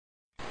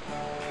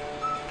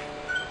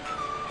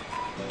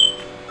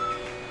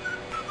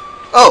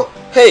Oh,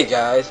 hey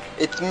guys,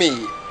 it's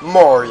me,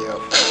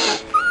 Mario.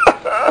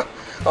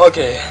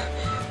 Okay,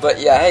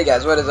 but yeah, hey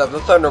guys, what is up?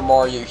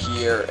 TheThunderMario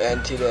here,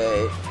 and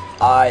today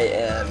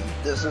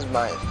this is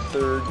my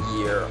 3rd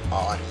year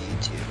on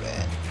YouTube,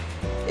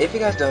 and if you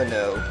guys don't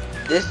know,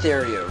 this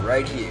area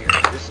right here,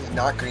 this is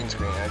not green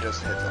screen, I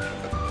just hit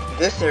something, but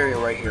this area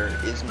right here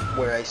is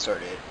where I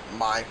started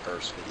my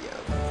first video.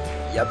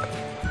 Yep.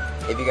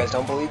 If you guys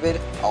don't believe it,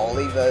 I'll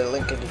leave a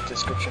link in the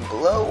description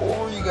below,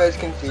 or you guys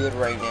can see it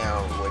right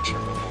now, which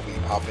will be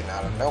popping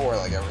out of nowhere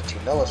like every 2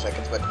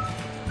 milliseconds, but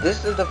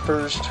this is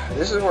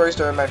where I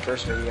started my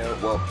first video,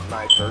 well,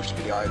 my first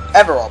video I've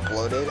ever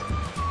uploaded.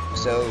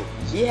 So,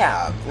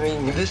 yeah, I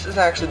mean, this is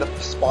actually the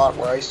spot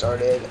where I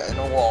started in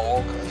a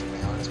wall, because to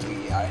be honest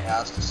with you, I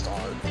have to start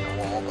in a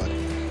wall, but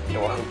you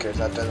know what, who cares,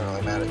 that doesn't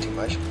really matter too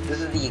much. This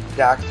is the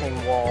exact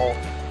same wall.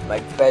 My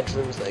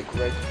bedroom's like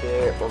right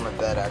there, or my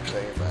bed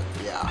actually, but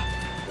yeah.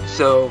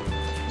 So,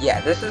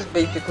 yeah, this is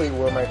basically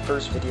where my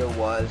first video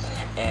was,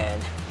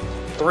 and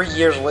 3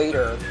 years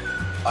later,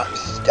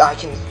 I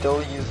can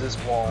still use this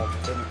wall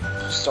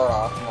to start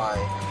off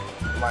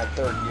my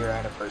 3rd year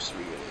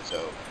anniversary video.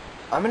 So,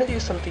 I'm gonna do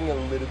something a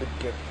little bit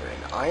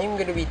different. I am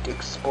gonna be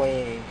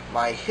explaining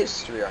my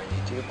history on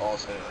YouTube,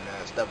 also known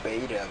as the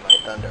beta of my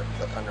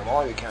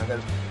TheThunderMario account,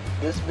 because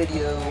this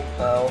video,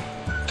 well,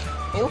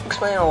 it will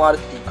explain a lot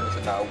of secrets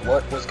about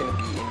what was going to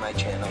be in my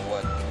channel,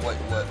 what was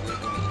going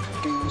to be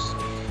introduced,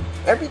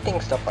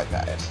 everything, stuff like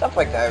that. It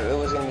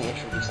was going to be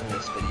introduced in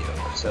this video.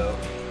 So,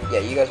 yeah,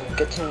 you guys will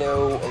get to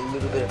know a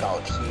little bit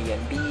about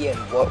TNB and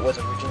what was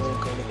originally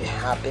going to be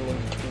happening in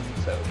between.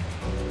 So,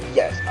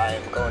 yes, I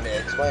am going to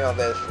explain all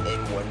this in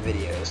one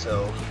video.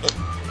 So,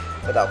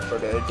 without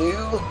further ado,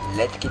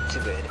 let's get to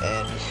it.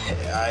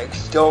 And I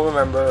still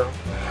remember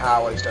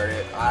how I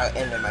started. I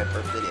ended my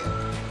first video.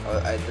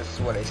 This is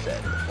what I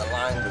said. The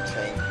line was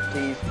saying,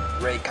 please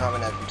rate,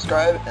 comment, and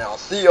subscribe, and I'll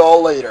see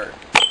y'all later.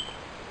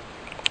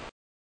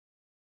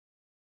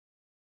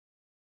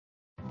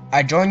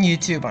 I joined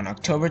YouTube on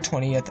October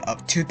 20th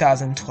of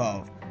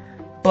 2012.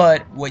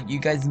 But what you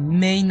guys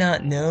may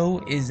not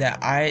know is that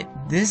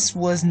this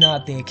was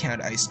not the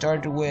account I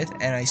started with,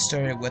 and I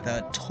started with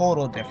a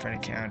total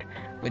different account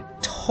with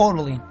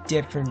totally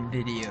different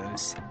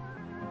videos.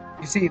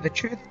 You see, the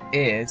truth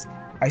is,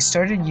 I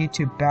started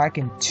YouTube back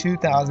in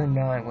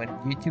 2009 when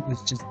YouTube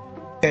was just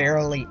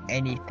barely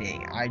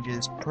anything. I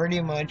just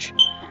pretty much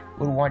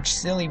would watch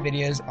silly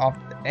videos off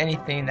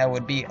anything that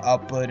would be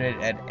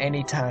uploaded at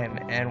any time,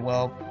 and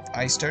well,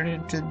 I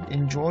started to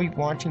enjoy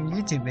watching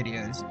YouTube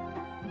videos.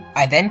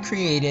 I then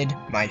created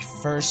my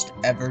first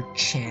ever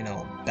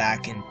channel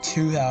back in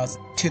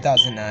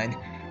 2009,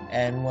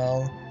 and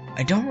well,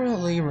 I don't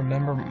really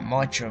remember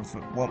much of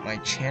what my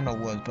channel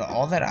was, but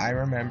all that I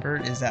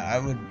remembered is that I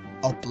would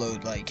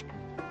upload like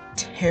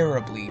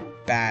terribly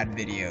bad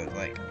videos.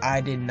 Like, I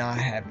did not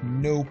have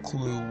no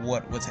clue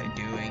what was I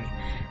doing,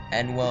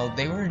 and well,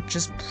 they were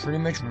just pretty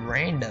much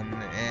random,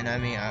 and I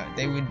mean,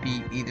 they would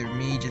be either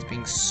me just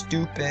being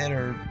stupid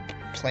or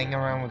playing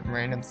around with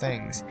random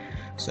things.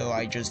 So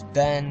I just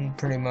then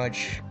pretty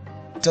much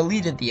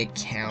deleted the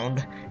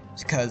account,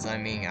 because I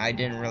mean, I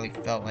didn't really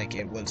felt like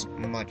it was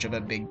much of a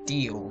big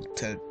deal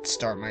to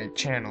start my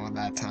channel at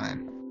that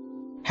time.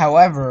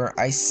 However,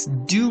 I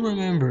do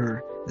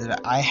remember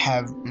that I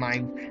have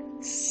my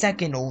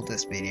second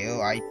oldest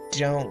video. I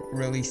don't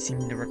really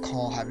seem to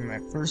recall having my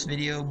first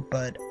video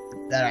but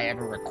that I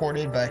ever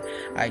recorded, but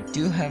I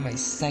do have my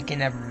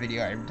second ever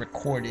video I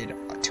recorded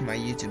to my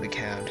YouTube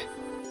account.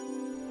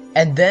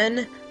 And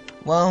then,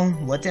 well,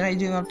 what did I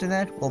do after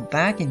that? Well,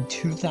 back in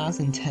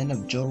 2010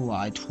 of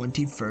July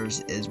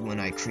 21st is when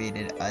I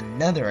created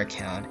another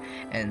account,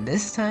 and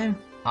this time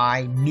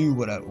I knew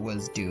what I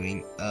was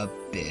doing a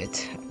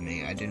bit. I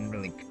mean, I didn't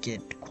really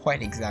get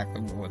quite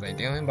exactly what was I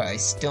doing, but I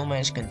still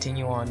managed to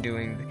continue on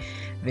doing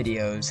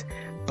videos,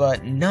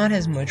 but not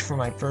as much for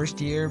my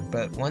first year.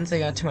 But once I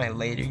got to my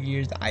later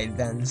years, I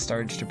then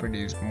started to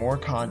produce more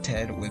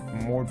content with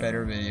more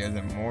better videos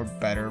and more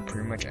better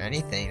pretty much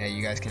anything that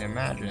you guys can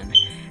imagine.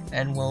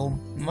 And well,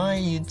 my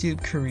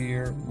YouTube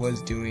career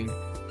was doing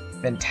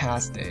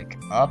fantastic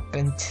up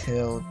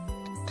until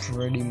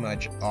pretty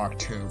much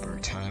October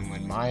time,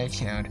 when my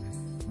account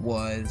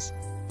was,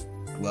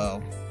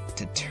 well,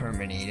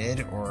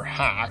 terminated or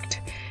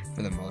hacked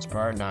for the most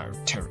part.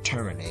 Not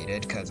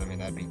terminated, because I mean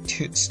that'd be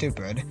too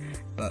stupid,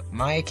 but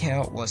my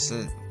account was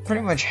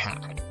pretty much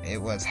hacked.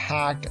 It was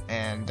hacked,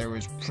 and there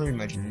was pretty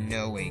much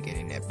no way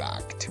getting it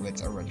back to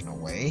its original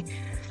way.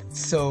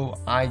 So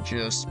I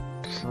just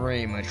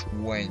pretty much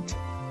went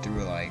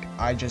through, like,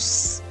 I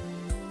just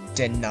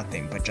did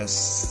nothing but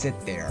just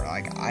sit there.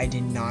 Like, I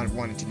did not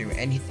want to do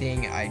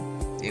anything.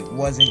 It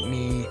wasn't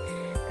me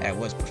that it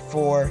was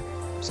before.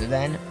 So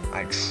then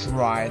I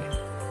tried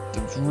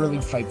to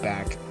really fight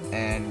back,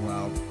 and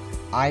well,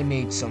 I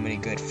made so many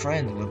good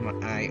friends with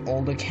my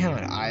old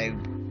account. I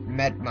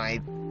met my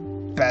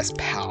best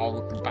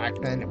pal back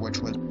then, which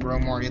was Bro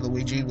Mario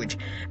Luigi, which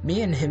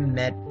me and him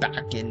met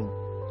back in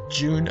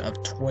June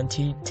of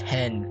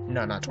 2010.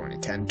 No, not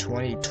 2010,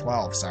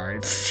 2012, sorry.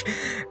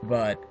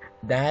 But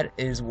that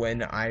is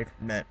when I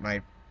met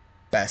my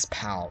best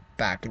pal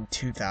back in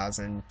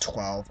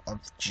 2012 of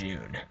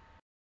June.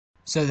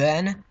 So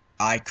then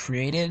I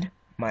created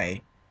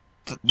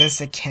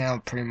this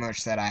account pretty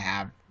much that I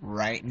have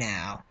right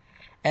now,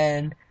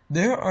 and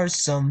there are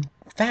some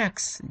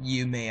facts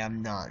you may have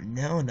not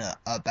known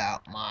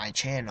about my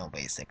channel,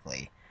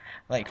 basically.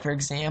 Like, for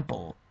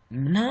example,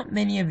 not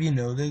many of you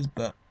know this,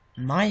 but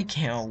my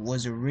account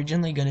was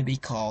originally going to be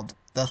called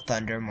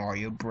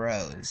TheThunderMario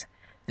Bros.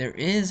 There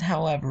is,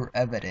 however,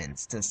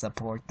 evidence to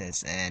support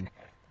this, and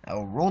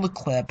I'll roll the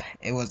clip.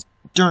 It was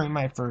during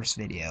my first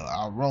video.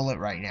 I'll roll it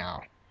right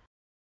now.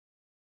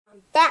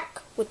 I'm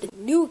back with a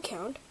new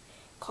account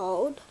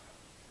called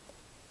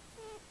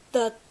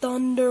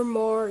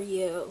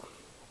TheThunderMario,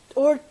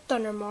 or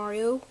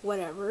ThunderMario,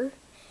 whatever.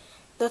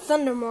 The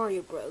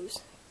ThunderMario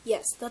Bros.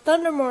 Yes, the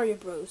ThunderMario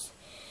Bros.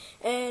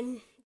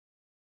 And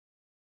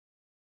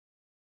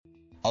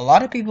a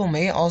lot of people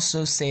may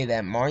also say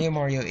that Mario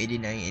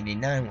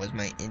 8989 was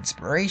my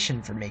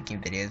inspiration for making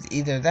videos,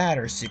 either that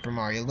or Super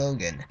Mario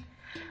Logan.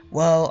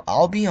 Well,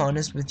 I'll be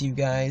honest with you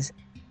guys,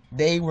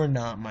 they were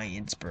not my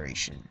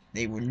inspiration.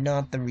 They were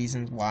not the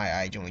reasons why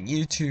I joined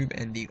YouTube,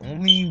 and the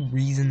only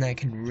reason I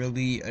can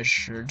really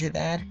assure to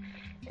that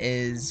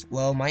is,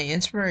 well, my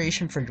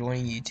inspiration for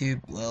joining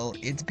YouTube, well,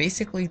 it's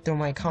basically through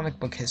my comic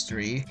book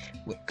history,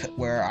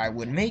 where I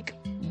would make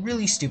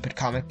really stupid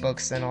comic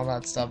books and all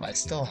that stuff. I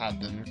still have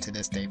them to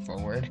this day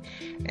forward,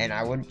 and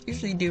I would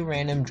usually do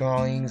random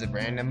drawings of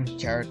random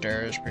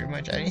characters, pretty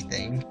much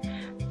anything.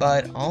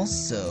 But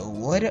also,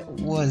 what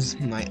was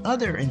my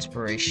other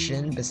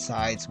inspiration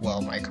besides,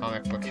 well, my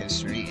comic book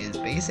history is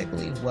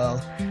basically,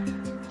 well,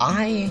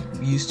 I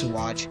used to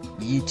watch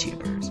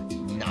YouTubers.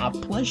 Not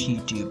plush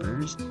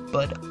YouTubers,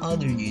 but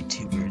other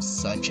YouTubers,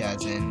 such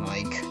as in,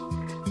 like,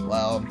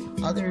 well,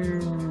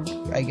 other,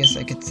 I guess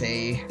I could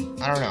say,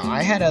 I don't know,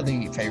 I had other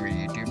favorite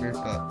YouTubers,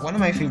 but one of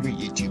my favorite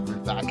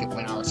YouTubers back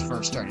when I was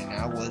first starting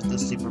out was the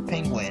Super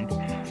Penguin,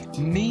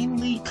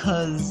 mainly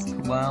because,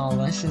 well,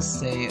 let's just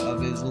say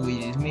of his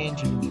Luigi's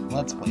Mansion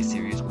Let's Play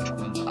series, which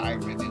was, I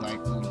really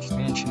liked Luigi's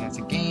Mansion as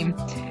a game,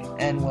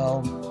 and,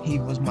 well, he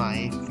was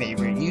my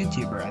favorite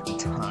YouTuber at the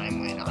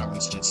time when I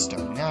was just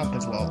starting out,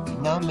 because, well,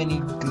 not many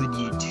good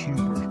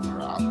YouTubers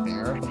were out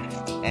there,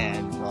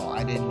 and, well,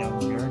 I didn't know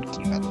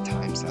NerdCube at the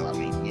time, so, I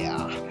mean,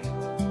 yeah.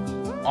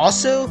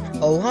 Also,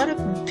 a lot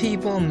of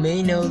people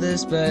may know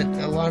this, but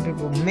a lot of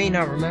people may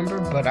not remember,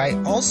 but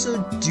I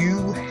also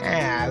do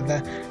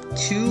have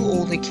 2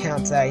 old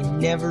accounts that I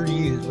never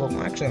use.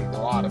 Well, actually, I have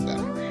a lot of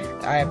them.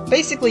 I have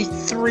basically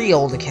 3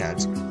 old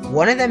accounts.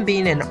 One of them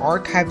being an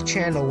archive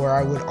channel where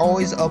I would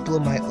always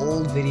upload my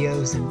old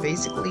videos and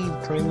basically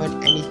pretty much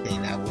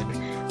anything that would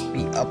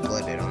be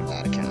uploaded on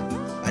that account.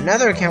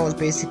 Another account was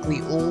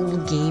basically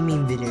old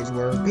gaming videos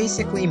where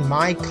basically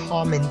my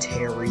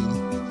commentary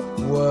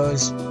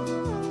was,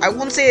 I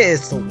wouldn't say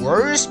it's the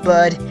worst,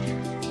 but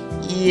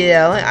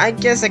yeah, I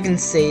guess I can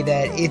say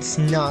that it's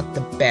not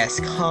the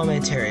best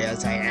commentary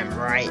as I am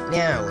right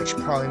now, which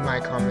probably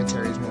my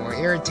commentary is more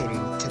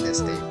irritating to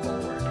this day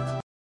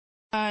forward.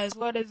 guys,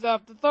 what is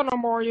up? The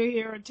ThunderMario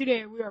here, and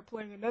today we are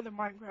playing another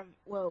Minecraft.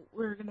 Well,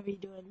 we're gonna be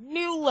doing a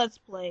new Let's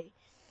Play.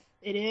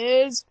 It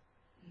is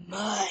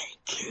Minecraft.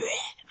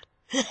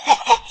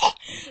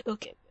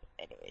 Okay,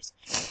 anyways.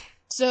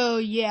 So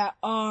yeah,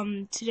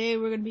 today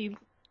we're gonna be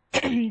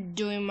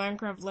doing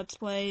Minecraft Let's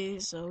Play.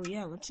 So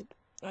yeah, oh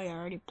yeah, I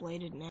already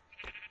played it now.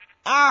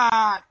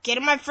 Ah, get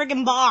in my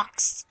freaking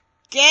box.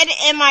 Get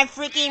in my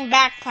freaking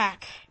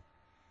backpack.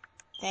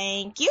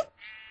 Thank you.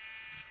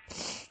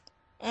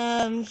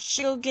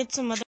 She'll get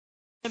some other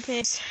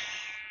pics.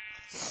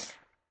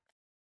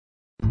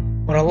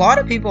 What a lot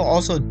of people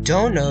also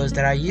don't know is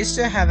that I used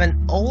to have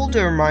an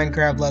older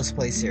Minecraft Let's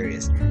Play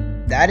series.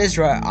 That is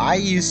right, I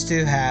used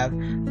to have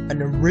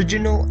an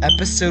original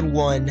episode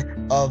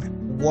 1 of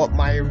what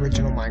my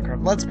original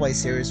Minecraft Let's Play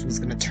series was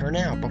going to turn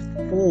out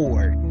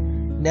before.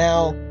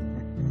 Now,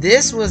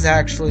 this was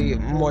actually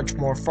much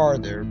more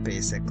farther,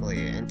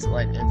 basically, into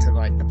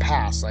the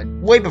past, like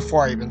way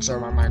before I even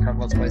started my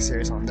Minecraft Let's Play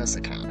series on this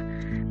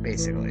account,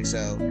 basically.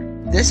 So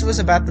this was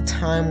about the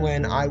time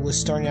when I was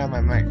starting out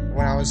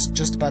when I was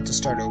just about to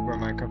start over a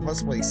Minecraft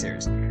Let's Play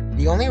series.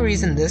 The only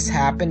reason this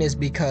happened is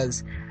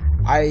because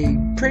I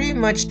pretty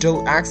much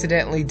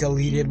accidentally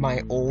deleted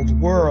my old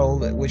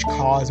world, which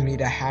caused me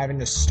to having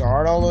to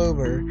start all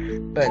over.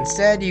 But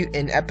instead,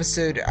 in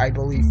episode, I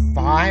believe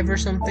 5 or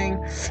something,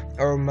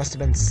 or it must have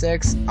been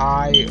 6,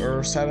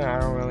 or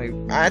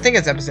 7, I think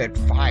it's episode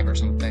 5 or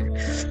something.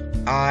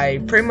 I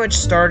pretty much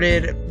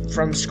started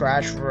from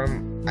scratch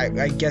from,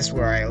 I guess,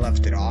 where I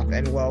left it off,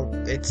 and well,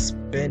 it's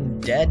been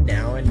dead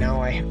now, and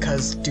now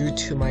because due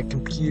to my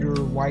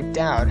computer wiped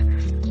out.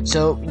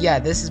 So yeah,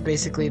 this is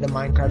basically the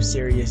Minecraft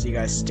series you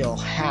guys still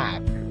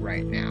have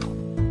right now.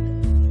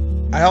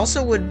 I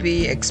also would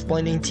be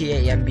explaining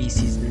TAMB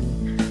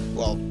season,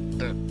 well,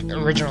 the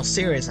original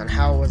series on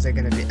how was it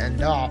going to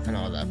end off and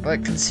all that,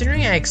 but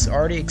considering I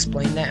already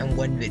explained that in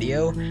one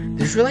video,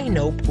 there's really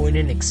no point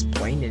in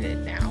explaining it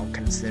now,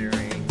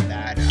 considering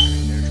that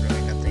there's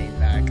really nothing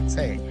that I can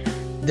say.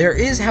 There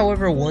is,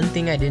 however, one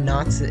thing I did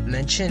not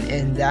mention,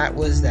 and that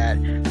was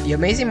that the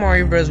Amazing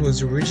Mario Bros.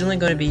 Was originally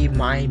going to be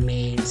my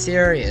main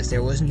series.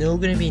 There was going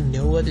to be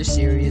no other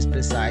series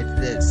besides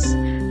this,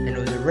 and it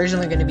was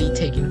originally going to be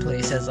taking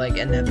place as like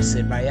an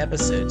episode by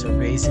episode. So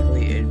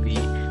basically, it'd be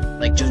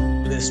like just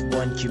this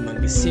one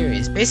humongous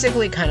series,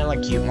 basically kind of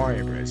like Cute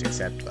Mario Bros.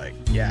 Except like,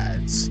 yeah,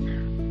 it's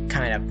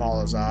kind of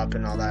follows up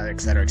and all that,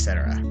 etc.,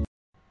 etc.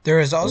 There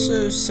is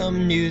also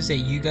some news that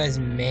you guys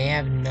may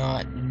have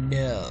not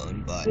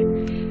known, but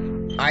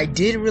I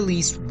did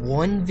release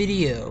one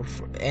video,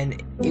 and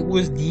it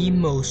was the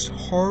most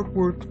hard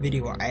work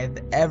video I've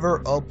ever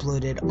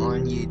uploaded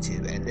on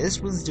YouTube, and this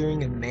was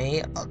during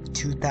May of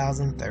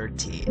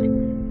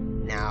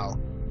 2013. Now,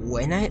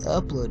 when I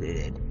uploaded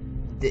it,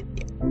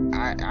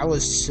 I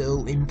was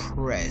so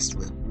impressed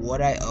with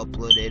what I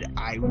uploaded.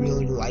 I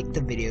really liked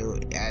the video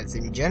as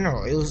in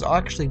general. It was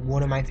actually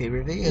one of my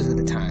favorite videos at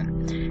the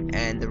time.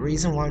 And the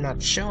reason why I'm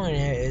not showing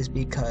it is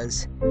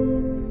because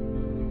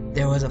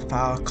there was a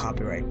filed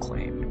copyright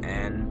claim.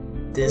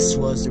 And this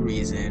was the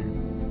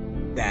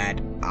reason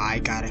that I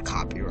got a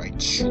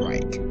copyright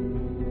strike.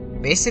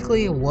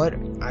 Basically, what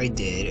I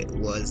did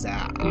was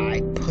that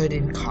I put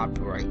in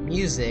copyright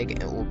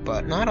music,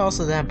 but not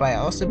also that, but I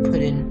also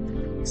put in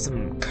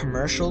some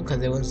commercial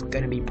because it was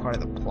going to be part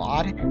of the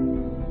plot,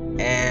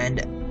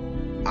 and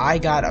I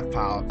got a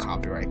filed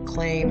copyright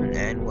claim,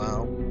 and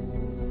well,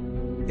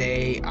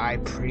 I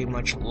pretty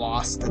much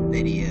lost the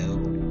video,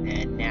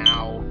 and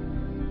now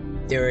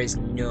there is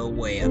no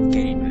way of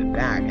getting it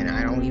back, and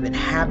I don't even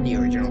have the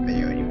original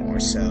video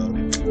anymore. So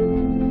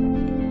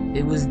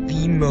it was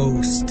the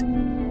most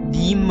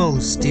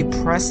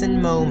depressing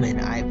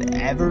moment I've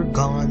ever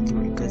gone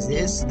through, because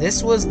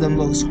this was the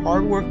most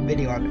hard work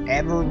video I've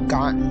ever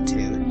gotten to,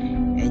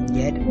 and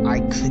yet I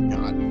could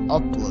not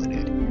upload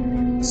it.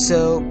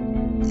 So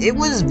it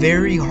was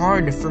very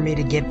hard for me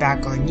to get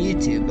back on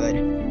YouTube, but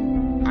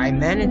I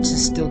managed to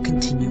still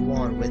continue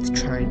on with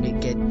trying to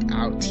get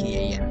out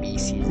TAMB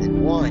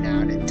Season 1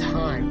 out in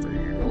time,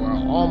 or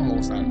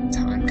almost out in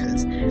time,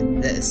 because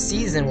the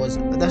season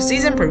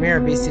premiere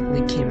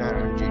basically came out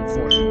on June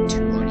 4th of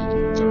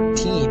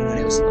 2013, when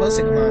it was supposed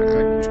to come out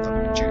on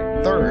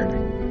June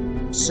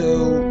 3rd.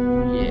 So,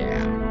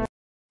 yeah.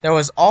 There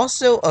was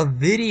also a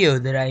video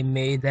that I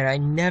made that I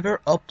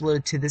never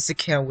uploaded to this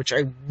account, which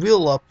I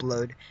will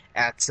upload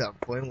at some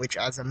point, which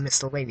as a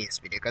miscellaneous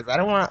video, because I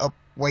don't want to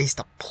waste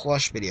a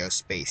plush video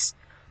space.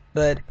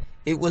 But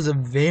it was a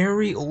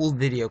very old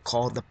video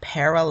called The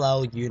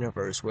Parallel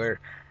Universe, where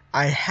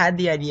I had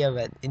the idea of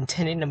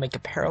intending to make a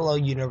parallel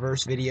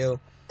universe video,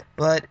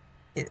 but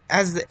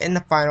in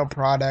the final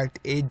product,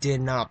 it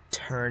did not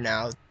turn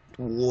out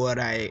what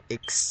I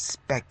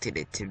expected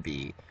it to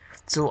be.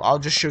 So I'll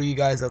just show you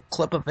guys a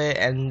clip of it,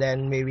 and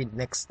then maybe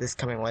this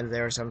coming Wednesday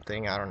or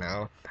something, I don't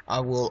know, I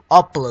will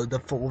upload the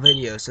full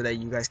video so that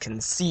you guys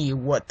can see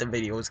what the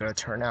video is going to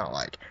turn out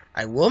like.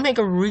 I will make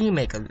a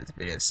remake of this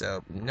video,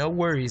 so no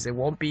worries, it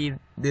won't be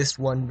this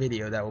one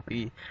video that will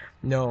be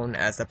known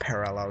as the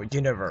Parallel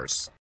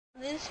Universe.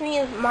 This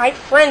means my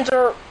friends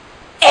are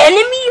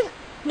enemies?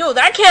 No,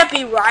 that can't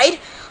be right.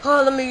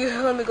 Oh, let me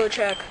go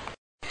check.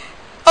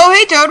 Oh,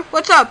 hey Toad,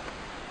 what's up?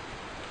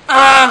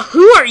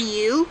 Who are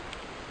you?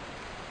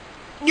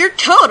 You're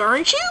Toad,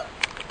 aren't you?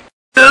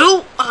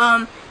 No,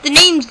 the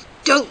name's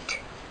Don't.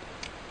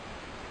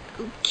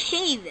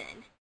 Okay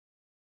then.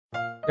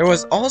 There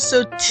was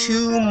also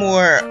 2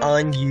 more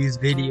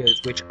unused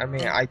videos, which, I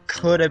mean, I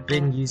could have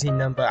been using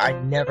them, but I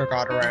never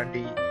got around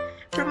to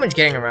pretty much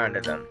getting around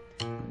to them.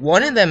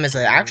 One of them is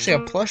actually a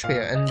plush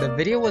video, and the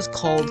video was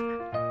called,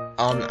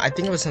 I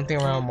think it was something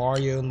around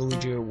Mario and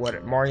Luigi, or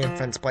what Mario and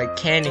Friends Play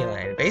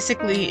Candyland.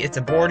 Basically, it's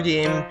a board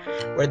game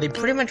where they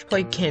pretty much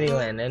play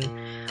Candyland, and,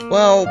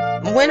 well,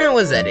 when I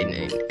was editing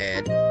it,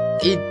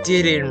 it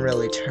didn't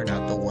really turn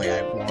out the way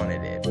I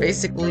wanted it.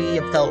 Basically,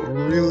 it felt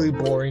really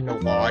boring to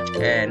watch,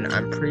 and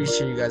I'm pretty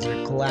sure you guys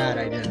are glad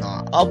I did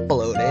not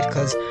upload it,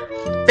 because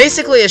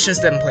basically it's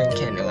just them playing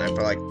Candyland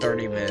for like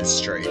 30 minutes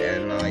straight,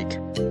 and like,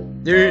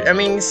 I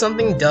mean,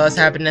 something does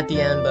happen at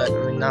the end, but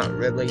I mean, not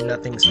really,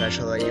 nothing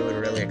special that you would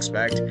really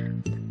expect.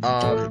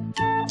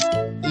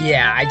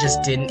 Yeah, I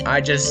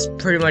just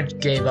pretty much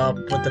gave up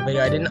with the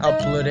video. I didn't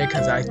upload it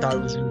because I thought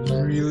it was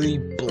really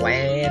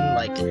bland,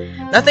 like,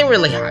 nothing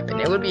really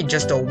happened. It would be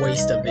just a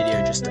waste of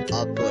video just to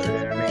upload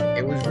it. I mean,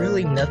 it was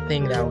really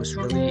nothing that I was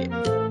really,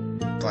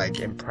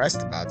 like,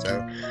 impressed about,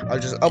 so I'll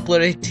just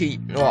upload it to,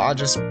 well,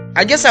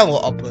 I guess I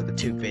will upload the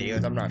 2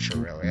 videos, I'm not sure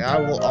really. I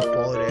will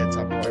upload it at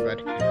some point,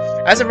 but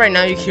as of right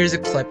now, here's a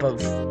clip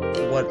of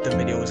what the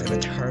video was going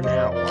to turn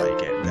out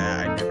like, and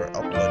I never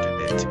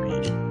uploaded it to me.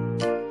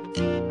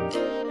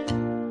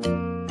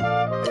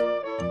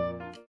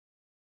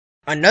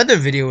 Another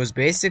video was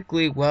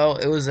basically, well,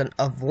 it was a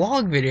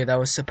vlog video that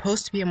was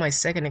supposed to be on my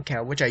second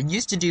account, which I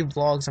used to do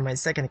vlogs on my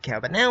second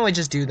account, but now I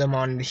just do them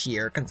on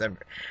here,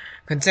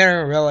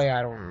 considering really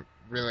I don't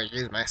really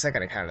use my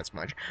second account as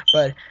much.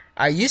 But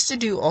I used to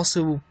do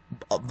also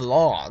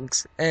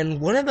vlogs, and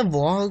one of the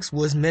vlogs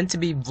was meant to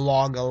be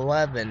vlog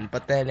 11,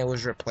 but then it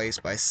was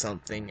replaced by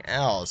something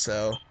else.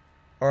 So,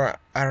 or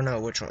I don't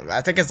know which one.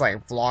 I think it's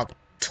like vlog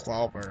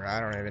 12, or I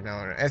don't even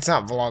know. It's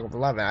not vlog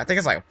 11. I think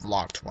it's like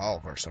vlog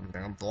 12 or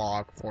something,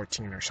 vlog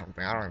 14 or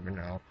something. I don't even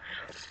know.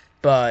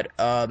 But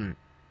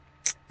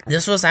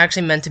this was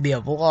actually meant to be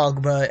a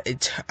vlog,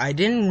 but I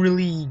didn't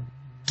really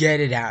get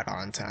it out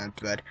on time.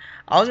 But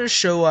I'll just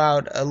show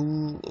out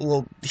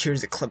well,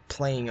 here's a clip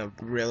playing of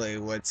really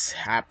what's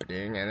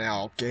happening, and then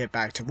I'll get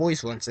back to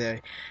voice once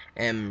I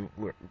am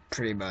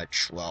pretty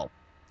much, well,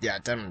 yeah,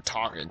 done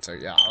talking. So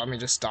yeah, let me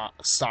just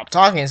stop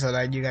talking so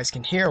that you guys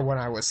can hear what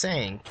I was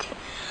saying.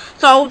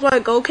 So I was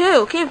like,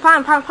 okay,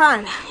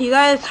 fine. You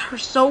guys are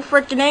so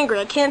freaking angry.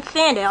 I can't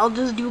stand it. I'll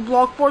just do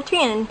vlog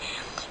 14. And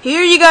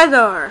here you guys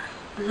are,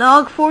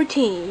 vlog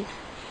 14.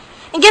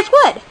 And guess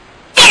what?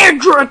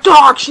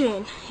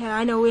 Introduction! Yeah,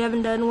 I know we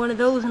haven't done one of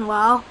those in a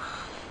while.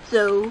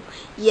 So,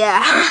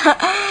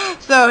 yeah.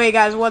 So, hey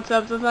guys, what's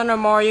up?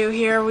 TheThunderMario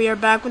here. We are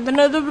back with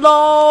another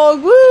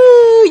vlog.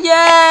 Woo!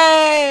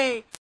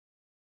 Yay!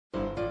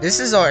 This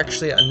is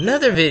actually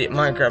another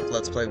Minecraft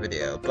Let's Play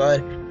video,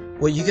 but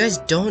what you guys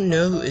don't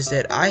know is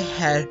that I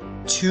had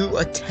 2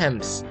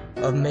 attempts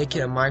of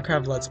making a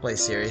Minecraft Let's Play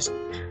series.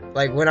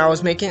 Like, when I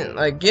was making,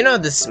 like, you know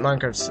this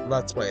Minecraft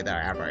Let's Play that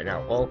I have right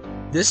now? Well,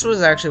 this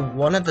was actually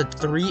one of the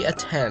 3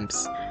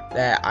 attempts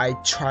that I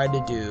tried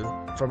to do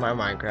for my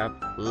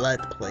Minecraft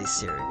Let's Play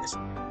series.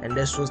 And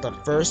this was the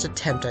first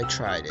attempt I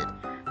tried it.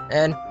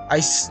 And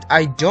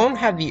I don't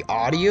have the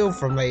audio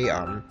from a,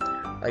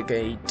 like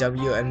a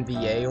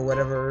WMVA or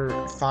whatever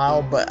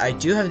file, but I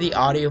do have the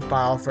audio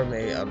file from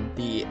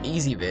the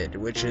EasyVid,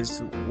 which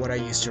is what I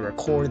used to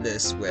record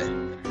this with.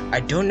 I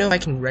don't know if I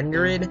can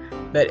render it,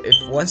 but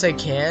once I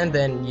can,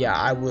 then yeah,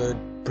 I would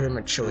pretty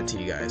much show it to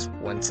you guys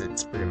once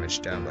it's pretty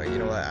much done. But you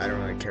know what, I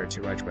don't really care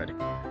too much, but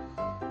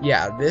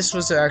yeah, this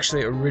was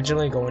actually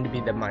originally going to be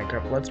the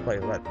Minecraft Let's Play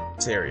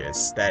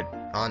series that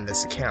on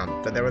this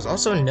account, but there was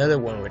also another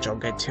one which I'll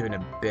get to in a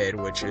bit,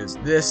 which is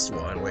this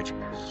one, which,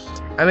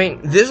 I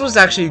mean, this was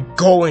actually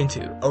going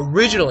to,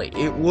 originally,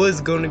 it was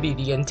going to be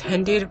the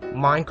intended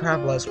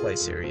Minecraft Let's Play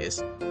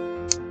series.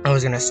 I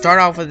was going to start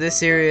off with this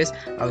series,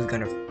 I was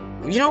going to,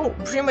 you know,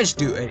 pretty much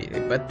do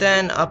anything, but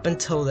then, up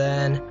until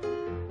then,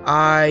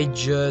 I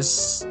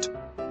just,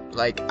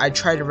 like, I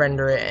tried to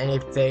render it, and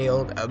it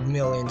failed a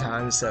million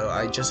times, so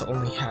I just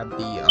only have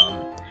the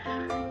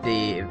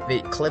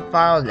clip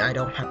file, and I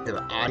don't have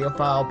the audio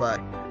file,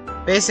 but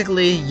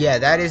basically, yeah,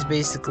 that is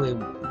basically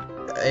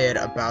it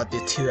about the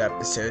 2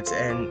 episodes,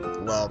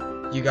 and, well,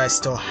 you guys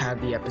still have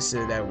the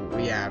episode that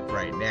we have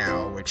right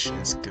now, which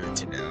is good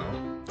to know.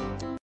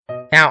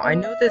 Now, I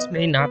know this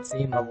may not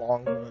seem a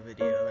long of a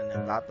video, and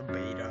about the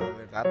beta,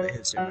 about the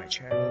history of my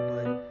channel,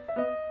 but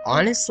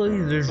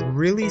honestly, there's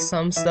really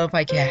some stuff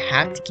I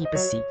have to keep a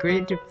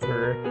secret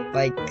for,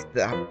 like,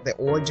 the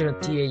origin of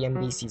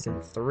TAMB Season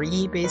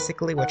 3,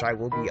 basically, which I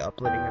will be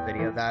uploading a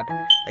video of that,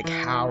 like,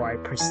 how I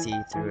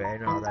proceed through it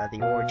and all that,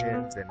 the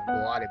origins and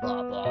blah,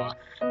 blah, blah.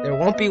 There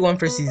won't be one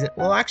for Season,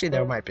 well, actually,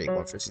 there might be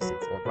one for Season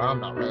 4, but I'm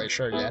not really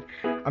sure yet.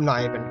 I'm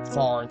not even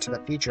far into the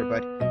future,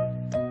 but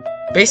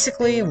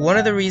basically, one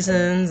of the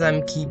reasons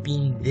I'm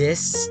keeping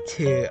this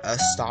to a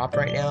stop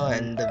right now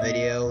and the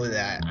video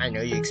that I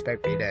know you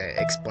expect me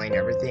to explain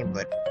everything,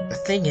 but the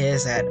thing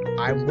is that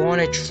I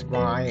want to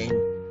try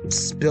and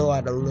spill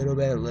out a little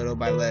bit, little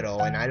by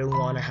little, and I don't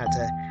want to have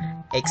to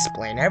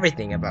explain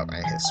everything about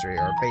my history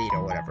or beta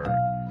or whatever,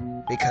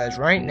 because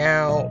right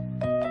now,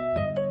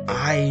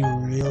 I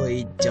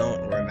really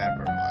don't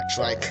remember much.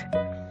 Like,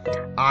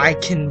 I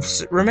can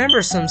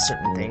remember some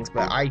certain things,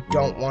 but I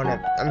don't want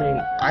to, I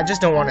mean, I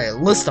just don't want to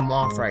list them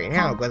off right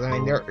now, but I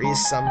mean, there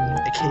is some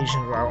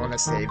occasions where I want to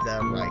save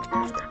them, like,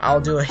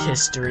 I'll do a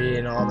history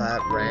and all that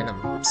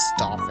random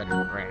stuff,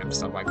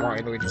 like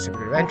Mario Luigi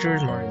Super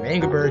Adventures, Mario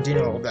Angry Birds, you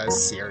know, all that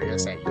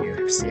serious that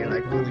you see,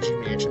 like Luigi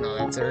Mansion, all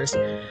that serious.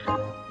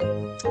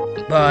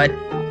 But,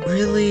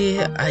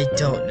 really, I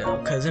don't know,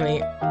 because, I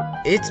mean,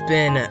 it's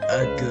been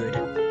a good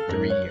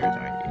 3 years on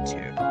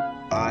YouTube.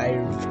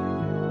 I've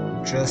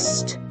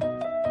just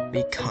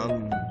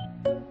become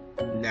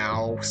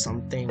now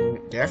something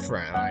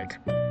different. Like,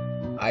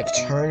 I've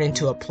turned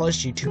into a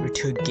plush YouTuber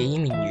to a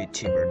gaming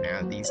YouTuber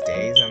now these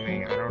days. I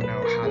mean, I don't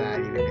know how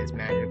that even is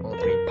manageable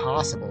to be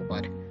possible,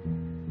 but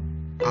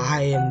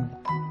I am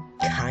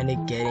kind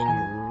of getting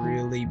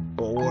really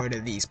bored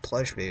of these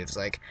plush videos.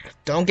 Like,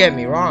 don't get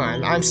me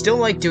wrong, I'm still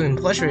like doing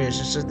plush videos,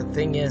 it's just the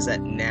thing is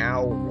that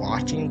now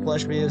watching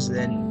plush videos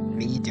and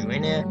me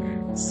doing it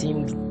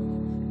seems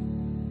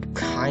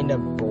kind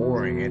of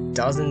boring. It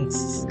doesn't,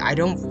 I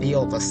don't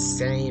feel the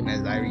same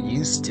as I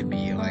used to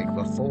be like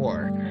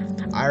before.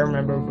 I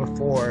remember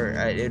before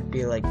it'd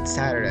be like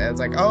Saturday, I was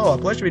like, oh, a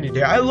plush video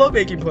day, I love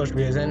making plush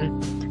videos,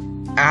 and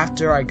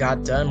after I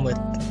got done with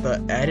the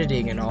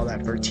editing and all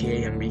that for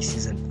TAMB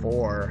Season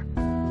 4,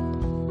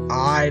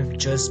 I've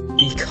just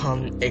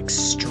become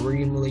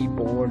extremely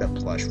bored of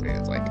plush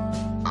videos. Like,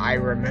 I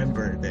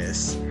remember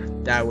this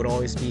that I would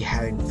always be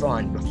having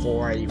fun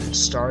before I even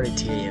started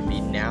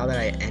TAMB. Now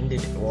that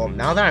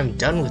now that I'm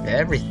done with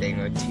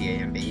everything with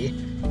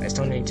TAMB, I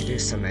still need to do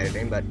some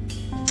editing, but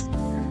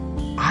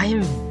I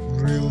am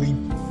really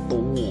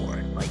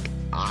bored. Like,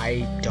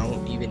 I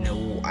don't even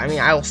know. I mean,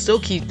 I'll still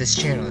keep this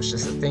channel. It's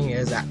just the thing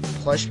is that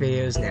plush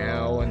videos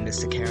now and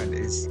this account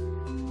is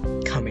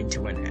coming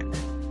to an end.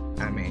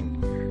 I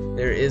mean,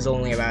 there is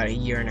only about a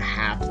year and a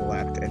half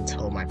left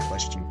until my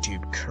plush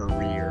YouTube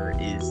career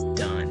is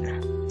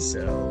done.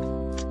 So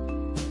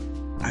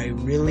I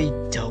really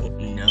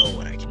don't know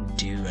what I can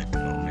do at the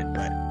moment,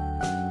 but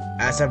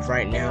as of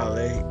right now,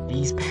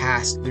 these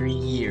past 3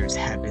 years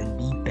have been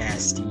the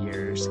best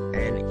years,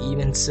 and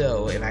even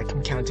so, if I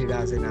can count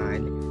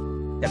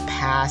 2009, the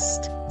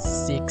past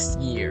 6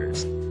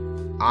 years,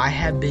 I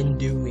have been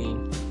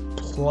doing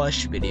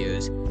plush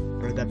videos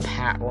for the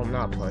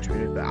not plush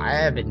videos, but I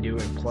have been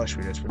doing plush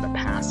videos for the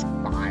past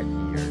 5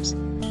 years.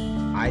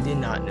 I did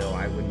not know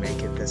I would make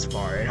it this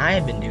far, and I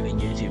have been doing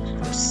YouTube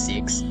for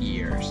 6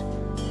 years.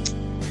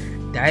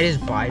 That is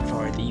by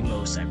far the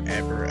most I've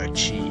ever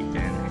achieved,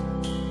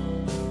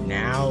 and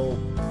now,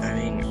 I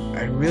mean,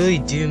 I really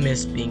do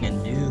miss being a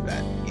noob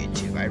at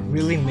YouTube. I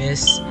really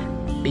miss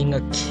being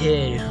a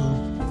kid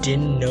who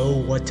didn't know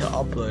what to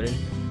upload,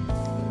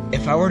 and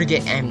if I were to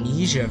get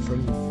amnesia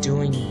from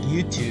doing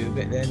YouTube,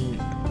 then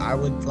I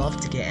would love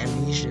to get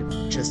amnesia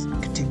just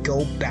to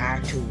go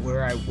back to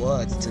where I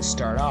was to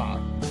start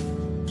off.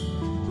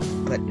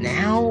 But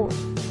now,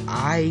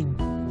 I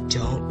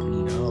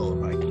don't know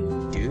if I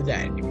can do that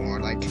anymore.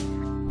 Like,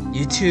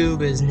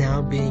 YouTube has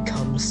now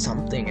become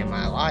something in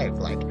my life.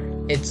 Like,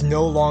 it's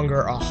no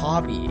longer a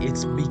hobby.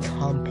 It's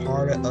become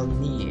part of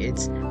me.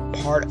 It's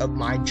part of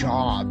my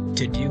job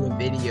to do a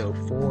video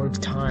 4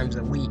 times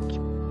a week.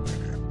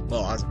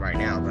 Well, as of right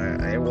now,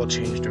 but it will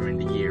change during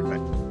the year. But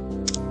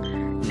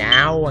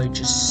now I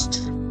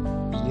just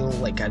feel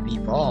like I've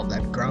evolved.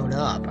 I've grown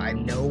up. I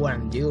know what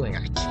I'm doing.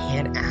 I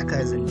can't act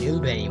as a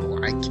noob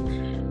anymore.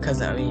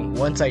 Because, I mean,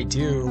 once I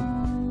do,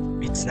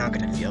 it's not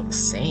going to feel the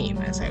same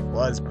as I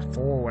was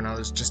before when I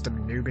was just a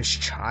noobish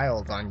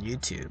child on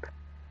YouTube.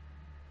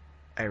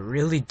 I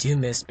really do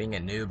miss being a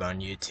noob on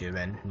YouTube,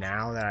 and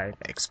now that I've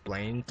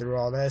explained through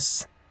all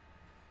this,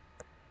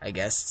 I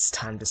guess it's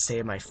time to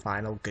say my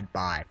final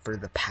goodbye for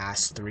the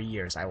past 3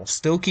 years. I will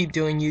still keep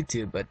doing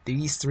YouTube, but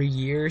these 3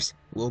 years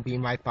will be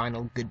my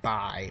final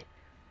goodbye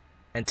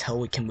until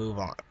we can move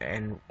on.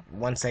 And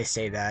once I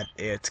say that,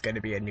 it's going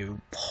to be a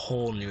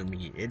whole new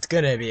me. It's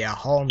going to be a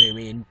whole new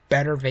me,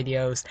 better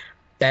videos,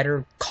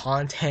 better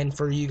content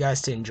for you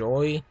guys to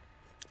enjoy.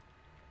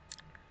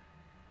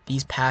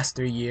 These past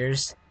 3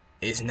 years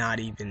is not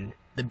even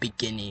the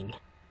beginning.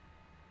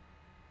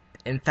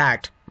 In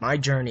fact, my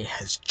journey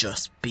has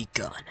just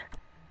begun.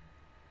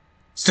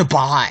 So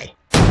bye!